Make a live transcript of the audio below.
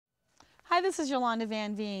Hi, this is Yolanda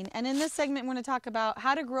Vanveen, and in this segment we're going to talk about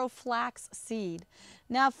how to grow flax seed.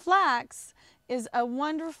 Now, flax is a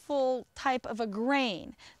wonderful type of a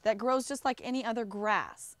grain that grows just like any other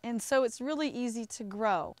grass, and so it's really easy to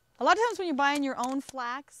grow. A lot of times when you're buying your own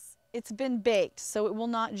flax, it's been baked, so it will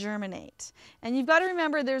not germinate. And you've got to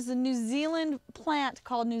remember there's a New Zealand plant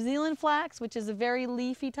called New Zealand flax, which is a very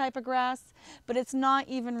leafy type of grass, but it's not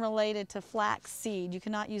even related to flax seed. You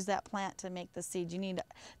cannot use that plant to make the seed. You need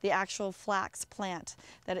the actual flax plant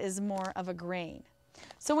that is more of a grain.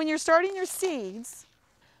 So when you're starting your seeds,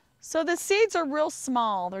 so the seeds are real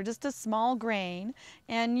small. They're just a small grain,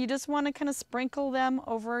 and you just want to kind of sprinkle them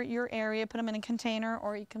over your area, put them in a container,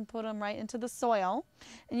 or you can put them right into the soil.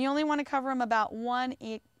 And you only want to cover them about 1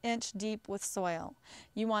 inch deep with soil.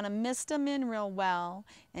 You want to mist them in real well,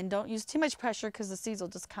 and don't use too much pressure because the seeds will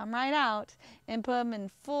just come right out, and put them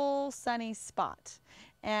in full sunny spot.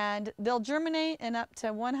 And they'll germinate in up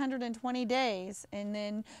to 120 days, and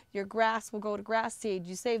then your grass will go to grass seed.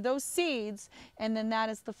 You save those seeds, and then that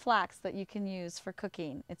is the flax that you can use for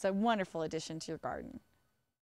cooking. It's a wonderful addition to your garden.